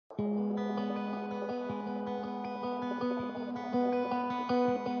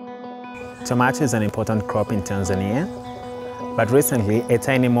Tomato is an important crop in Tanzania, but recently a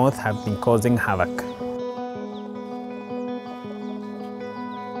tiny moth has been causing havoc.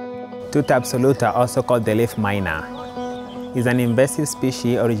 Tuta absoluta, also called the leaf miner, is an invasive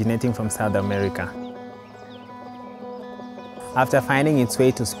species originating from South America. After finding its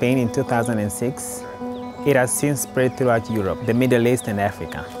way to Spain in 2006, it has since spread throughout Europe, the Middle East and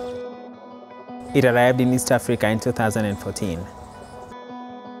Africa. It arrived in East Africa in 2014.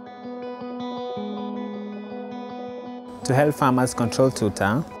 To help farmers control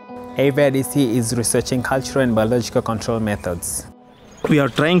Tuta, AVRDC is researching cultural and biological control methods. We are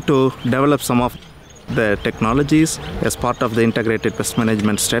trying to develop some of the technologies as part of the integrated pest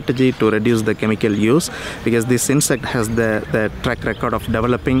management strategy to reduce the chemical use, because this insect has the track record of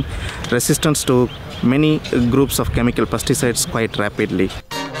developing resistance to many groups of chemical pesticides quite rapidly.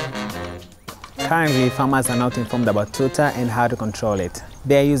 Currently, farmers are not informed about Tuta and how to control it.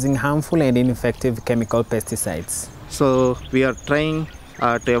 They are using harmful and ineffective chemical pesticides. So we are trying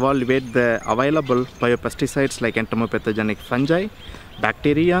to evaluate the available biopesticides like entomopathogenic fungi,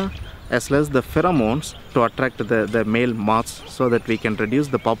 bacteria, as well as the pheromones to attract the male moths, so that we can reduce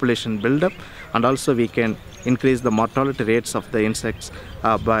the population buildup, and also we can increase the mortality rates of the insects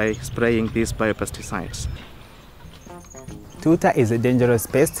by spraying these biopesticides. Tuta is a dangerous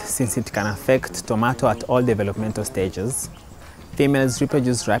pest since it can affect tomato at all developmental stages. Females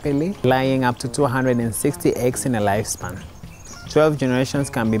reproduce rapidly, laying up to 260 eggs in a lifespan. 12 generations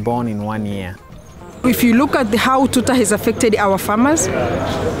can be born in 1 year. If you look at how Tuta has affected our farmers,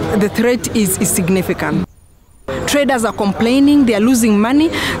 the threat is significant. Traders are complaining, they are losing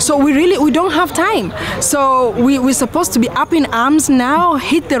money, so we don't have time. So we're supposed to be up in arms now,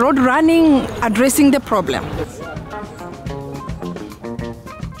 hit the road running, addressing the problem.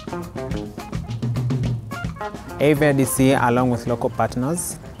 AVRDC, along with local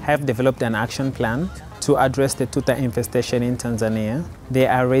partners, have developed an action plan to address the Tuta infestation in Tanzania. They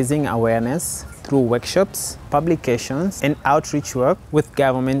are raising awareness through workshops, publications, and outreach work with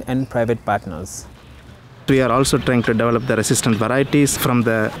government and private partners. We are also trying to develop the resistant varieties from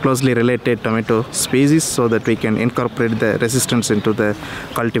the closely related tomato species, so that we can incorporate the resistance into the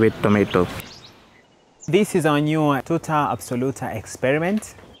cultivated tomato. This is our new Tuta absoluta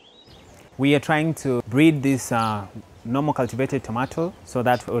experiment. We are trying to breed this normal cultivated tomato so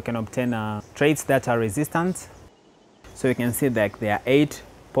that we can obtain traits that are resistant. So you can see that there are 8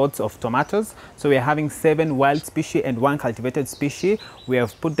 pods of tomatoes. So we are having 7 wild species and 1 cultivated species. We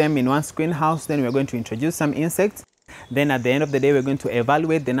have put them in one greenhouse. Then we are going to introduce some insects. Then at the end of the day, we're going to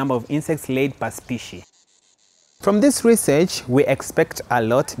evaluate the number of insects laid per species. From this research, we expect a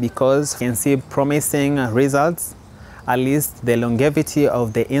lot because we can see promising results. At least the longevity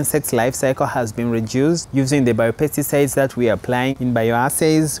of the insect's life cycle has been reduced using the biopesticides that we are applying in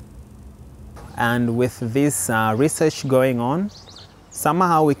bioassays. And with this research going on,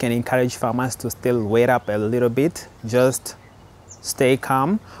 somehow we can encourage farmers to still wait up a little bit, just stay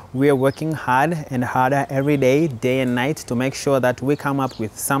calm. We are working hard and harder every day, day and night, to make sure that we come up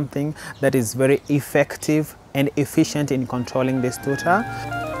with something that is very effective and efficient in controlling this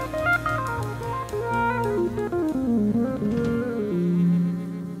Tuta.